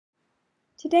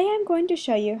Today I'm going to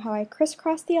show you how I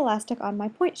crisscross the elastic on my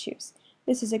pointe shoes.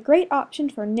 This is a great option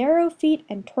for narrow feet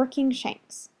and torquing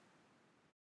shanks.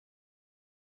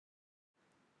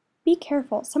 Be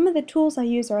careful, some of the tools I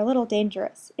use are a little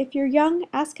dangerous. If you're young,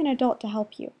 ask an adult to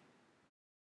help you.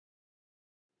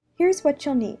 Here's what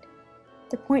you'll need.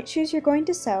 The pointe shoes you're going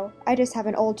to sew, I just have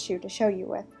an old shoe to show you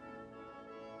with.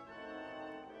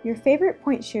 Your favorite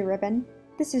pointe shoe ribbon,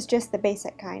 this is just the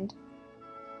basic kind.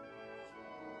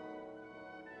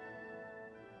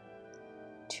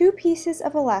 2 pieces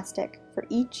of elastic for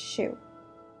each shoe.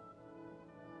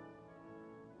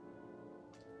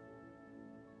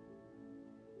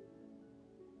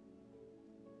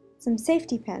 Some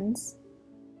safety pins.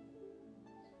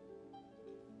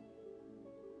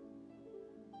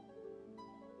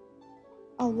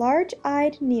 A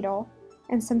large-eyed needle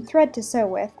and some thread to sew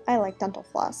with. I like dental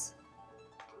floss.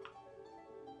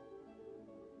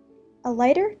 A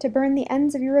lighter to burn the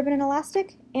ends of your ribbon and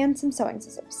elastic, and some sewing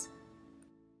scissors.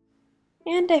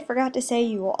 And I forgot to say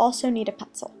you will also need a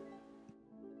pencil.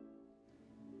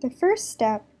 The first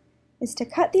step is to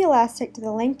cut the elastic to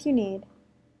the length you need,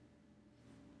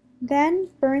 then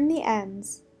burn the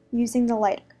ends using the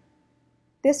lighter.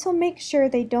 This will make sure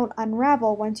they don't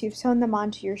unravel once you've sewn them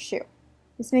onto your shoe.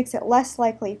 This makes it less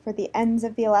likely for the ends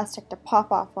of the elastic to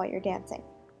pop off while you're dancing.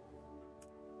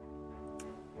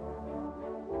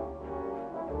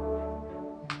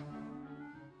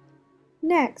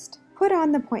 Next, put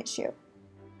on the pointe shoe.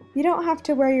 You don't have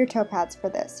to wear your toe pads for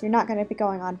this. You're not going to be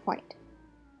going on pointe.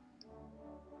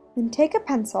 Then take a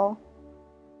pencil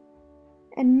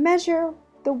and measure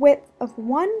the width of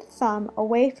 1 thumb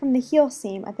away from the heel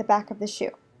seam at the back of the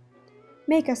shoe.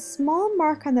 Make a small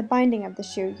mark on the binding of the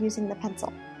shoe using the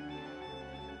pencil.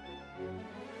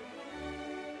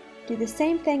 Do the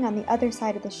same thing on the other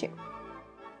side of the shoe.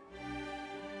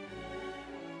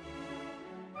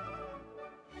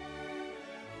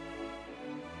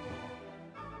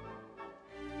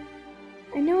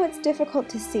 I know it's difficult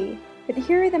to see, but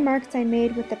here are the marks I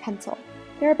made with the pencil.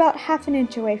 They're about ½ an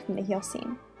inch away from the heel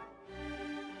seam.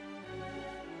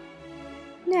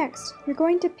 Next, you're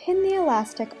going to pin the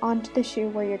elastic onto the shoe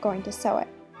where you're going to sew it.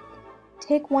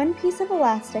 Take 1 piece of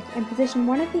elastic and position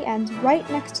one of the ends right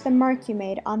next to the mark you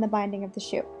made on the binding of the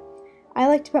shoe. I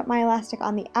like to put my elastic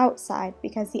on the outside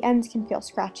because the ends can feel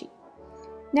scratchy.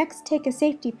 Next, take a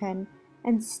safety pin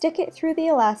and stick it through the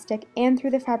elastic and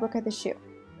through the fabric of the shoe.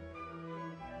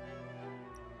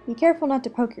 Be careful not to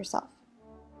poke yourself.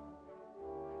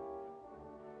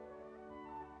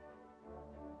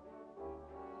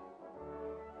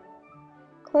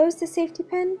 Close the safety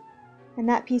pin, and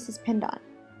that piece is pinned on.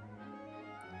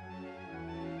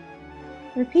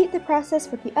 Repeat the process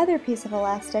with the other piece of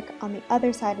elastic on the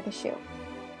other side of the shoe.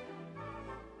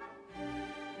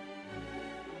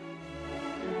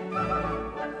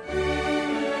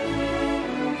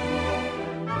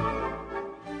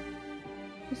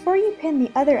 Before you pin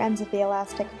the other ends of the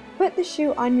elastic, put the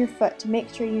shoe on your foot to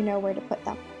make sure you know where to put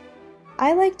them.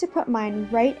 I like to put mine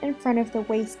right in front of the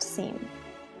waist seam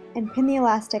and pin the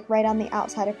elastic right on the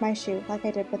outside of my shoe like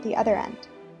I did with the other end.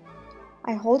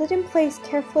 I hold it in place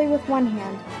carefully with one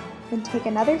hand, then take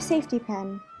another safety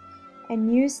pin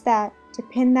and use that to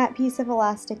pin that piece of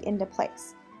elastic into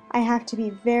place. I have to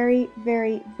be very,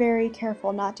 very, very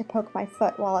careful not to poke my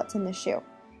foot while it's in the shoe.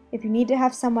 If you need to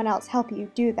have someone else help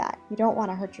you, do that. You don't want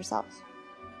to hurt yourself.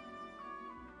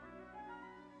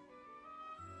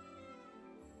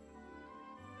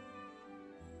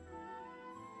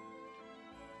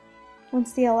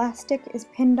 Once the elastic is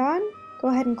pinned on, go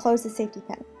ahead and close the safety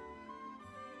pin.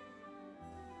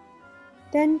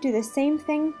 Then do the same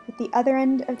thing with the other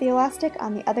end of the elastic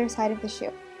on the other side of the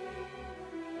shoe.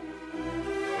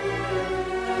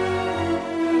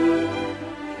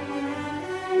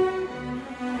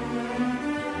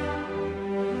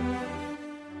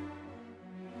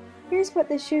 Here's what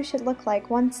the shoe should look like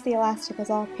once the elastic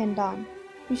is all pinned on.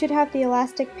 You should have the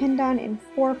elastic pinned on in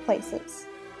 4 places.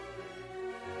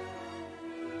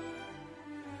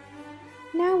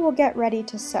 Now we'll get ready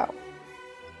to sew.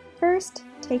 First,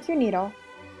 take your needle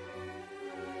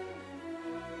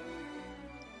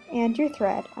and your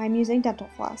thread. I'm using dental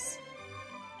floss.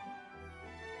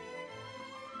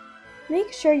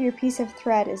 Make sure your piece of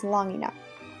thread is long enough.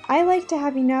 I like to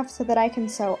have enough so that I can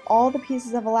sew all the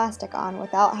pieces of elastic on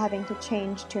without having to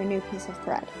change to a new piece of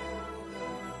thread.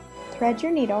 Thread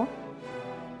your needle.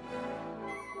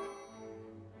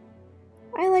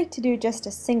 I like to do just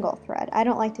a single thread. I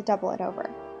don't like to double it over.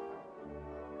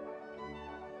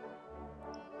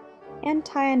 And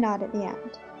tie a knot at the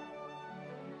end.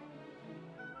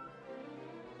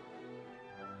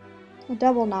 A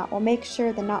double knot will make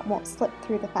sure the knot won't slip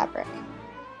through the fabric.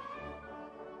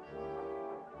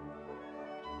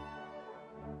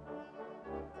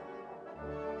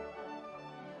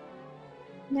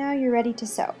 Now you're ready to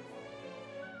sew.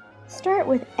 Start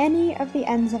with any of the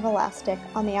ends of elastic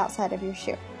on the outside of your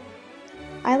shoe.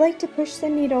 I like to push the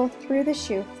needle through the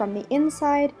shoe from the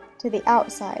inside to the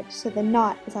outside so the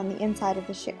knot is on the inside of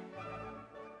the shoe.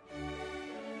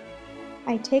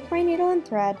 I take my needle and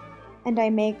thread and I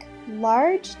make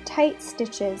large, tight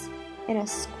stitches in a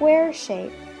square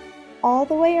shape all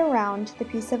the way around the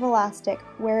piece of elastic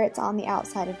where it's on the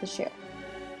outside of the shoe.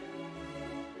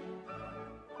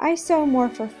 I sew more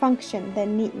for function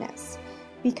than neatness,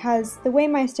 because the way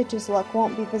my stitches look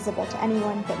won't be visible to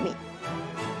anyone but me.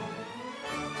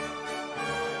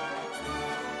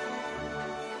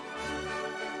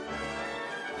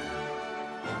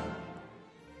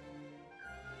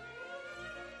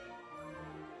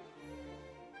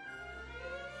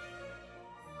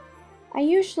 I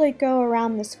usually go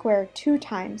around the square 2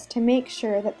 times to make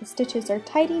sure that the stitches are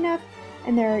tight enough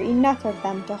and there are enough of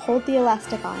them to hold the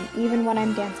elastic on even when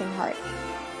I'm dancing hard.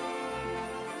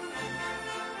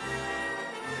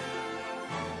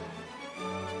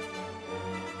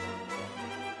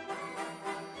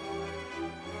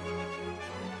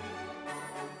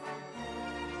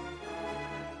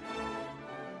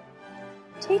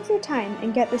 Take your time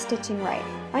and get the stitching right.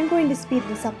 I'm going to speed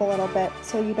this up a little bit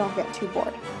so you don't get too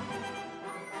bored.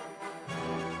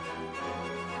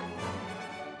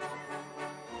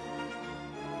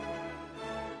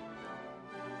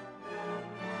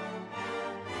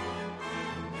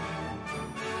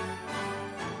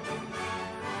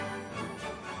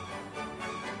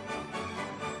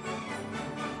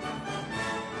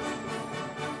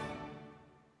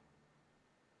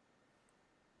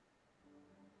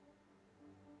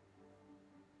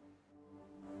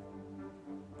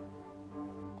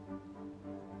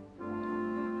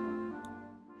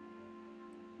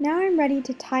 Now I'm ready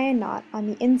to tie a knot on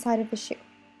the inside of the shoe.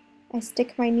 I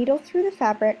stick my needle through the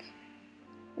fabric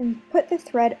and put the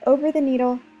thread over the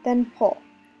needle, then pull.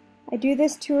 I do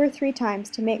this 2 or 3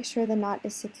 times to make sure the knot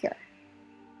is secure.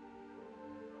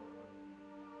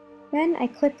 Then I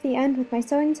clip the end with my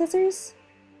sewing scissors,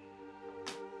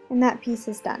 and that piece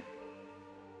is done.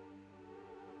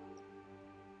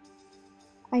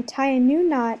 I tie a new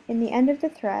knot in the end of the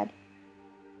thread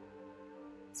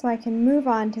so I can move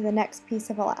on to the next piece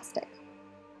of elastic.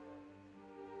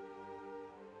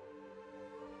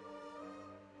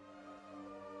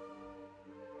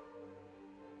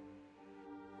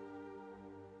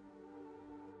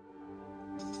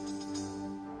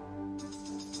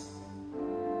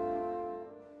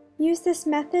 Use this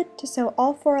method to sew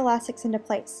all 4 elastics into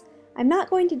place. I'm not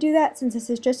going to do that since this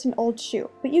is just an old shoe,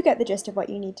 but you get the gist of what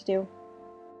you need to do.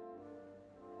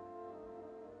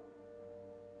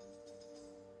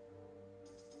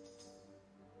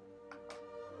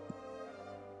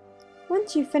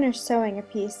 Once you finish sewing a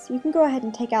piece, you can go ahead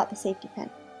and take out the safety pin.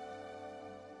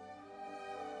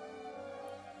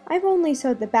 I've only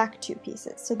sewed the back 2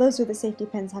 pieces, so those are the safety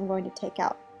pins I'm going to take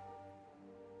out.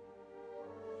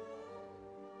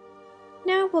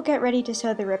 Now we'll get ready to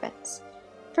sew the ribbons.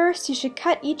 First, you should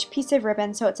cut each piece of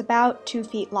ribbon so it's about 2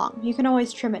 feet long. You can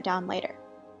always trim it down later.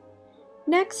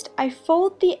 Next, I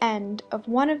fold the end of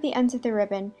one of the ends of the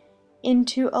ribbon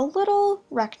into a little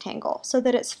rectangle so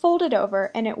that it's folded over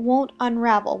and it won't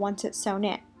unravel once it's sewn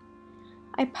in.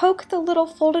 I poke the little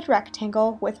folded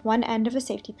rectangle with one end of a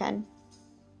safety pin.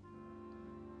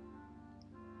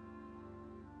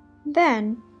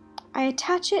 Then I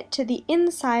attach it to the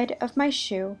inside of my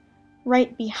shoe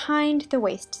right behind the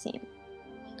waist seam.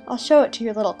 I'll show it to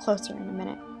you a little closer in a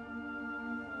minute.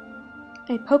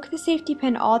 I poke the safety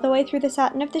pin all the way through the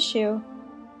satin of the shoe,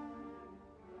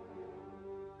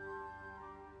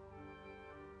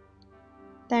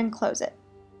 then close it.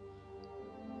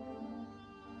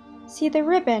 See, the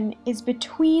ribbon is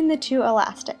between the 2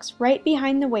 elastics, right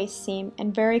behind the waist seam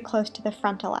and very close to the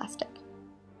front elastic.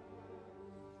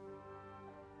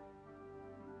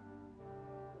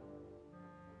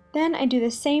 Then I do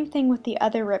the same thing with the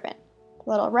other ribbon.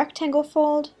 Little rectangle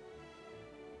fold,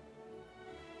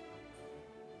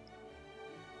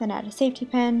 then add a safety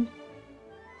pin,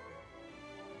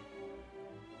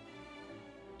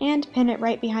 and pin it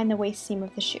right behind the waist seam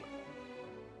of the shoe.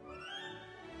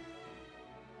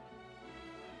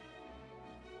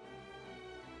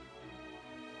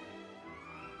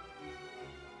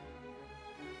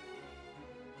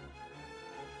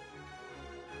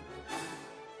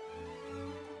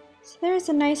 So there's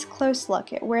a nice close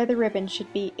look at where the ribbon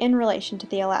should be in relation to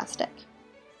the elastic.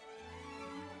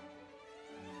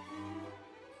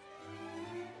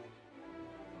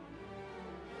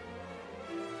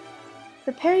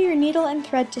 Prepare your needle and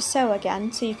thread to sew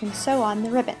again so you can sew on the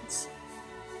ribbons.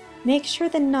 Make sure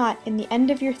the knot in the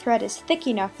end of your thread is thick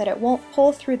enough that it won't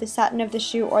pull through the satin of the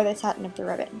shoe or the satin of the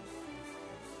ribbon.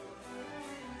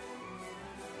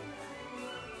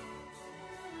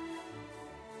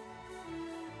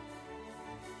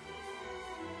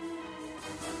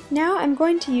 Now I'm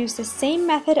going to use the same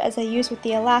method as I used with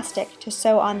the elastic to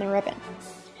sew on the ribbon.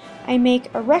 I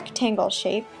make a rectangle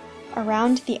shape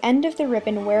around the end of the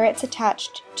ribbon where it's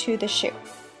attached to the shoe.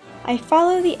 I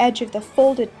follow the edge of the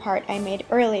folded part I made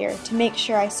earlier to make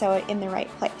sure I sew it in the right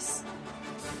place.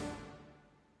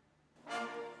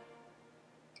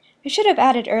 I should have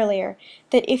added earlier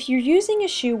that if you're using a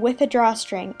shoe with a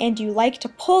drawstring and you like to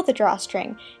pull the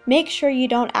drawstring, make sure you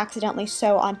don't accidentally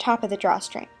sew on top of the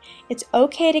drawstring. It's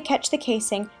okay to catch the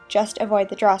casing, just avoid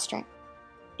the drawstring.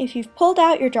 If you've pulled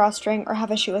out your drawstring or have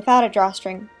a shoe without a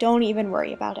drawstring, don't even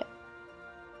worry about it.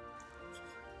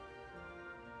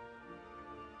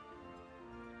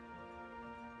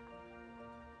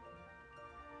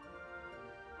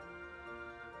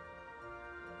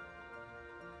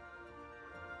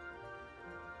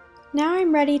 Now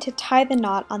I'm ready to tie the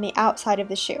knot on the outside of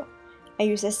the shoe. I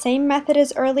use the same method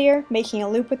as earlier, making a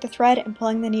loop with the thread and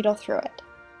pulling the needle through it.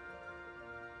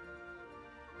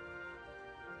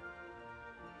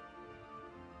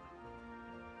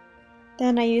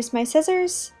 Then I use my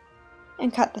scissors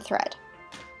and cut the thread.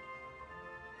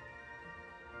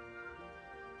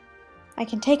 I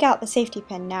can take out the safety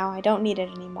pin now, I don't need it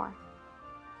anymore.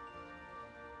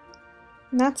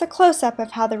 And that's a close-up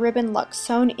of how the ribbon looks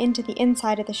sewn into the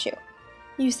inside of the shoe.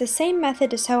 Use the same method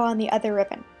to sew on the other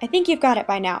ribbon. I think you've got it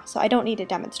by now, so I don't need to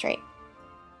demonstrate.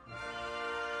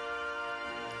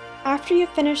 After you've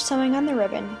finished sewing on the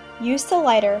ribbon, use the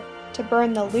lighter to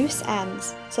burn the loose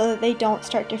ends so that they don't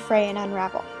start to fray and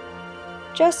unravel.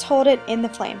 Just hold it in the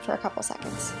flame for a couple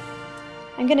seconds.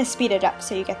 I'm going to speed it up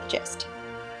so you get the gist.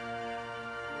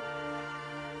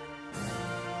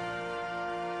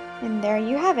 And there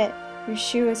you have it. Your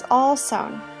shoe is all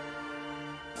sewn.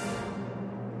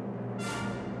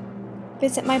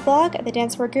 Visit my blog at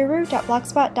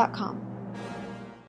thedancewearguru.blogspot.com.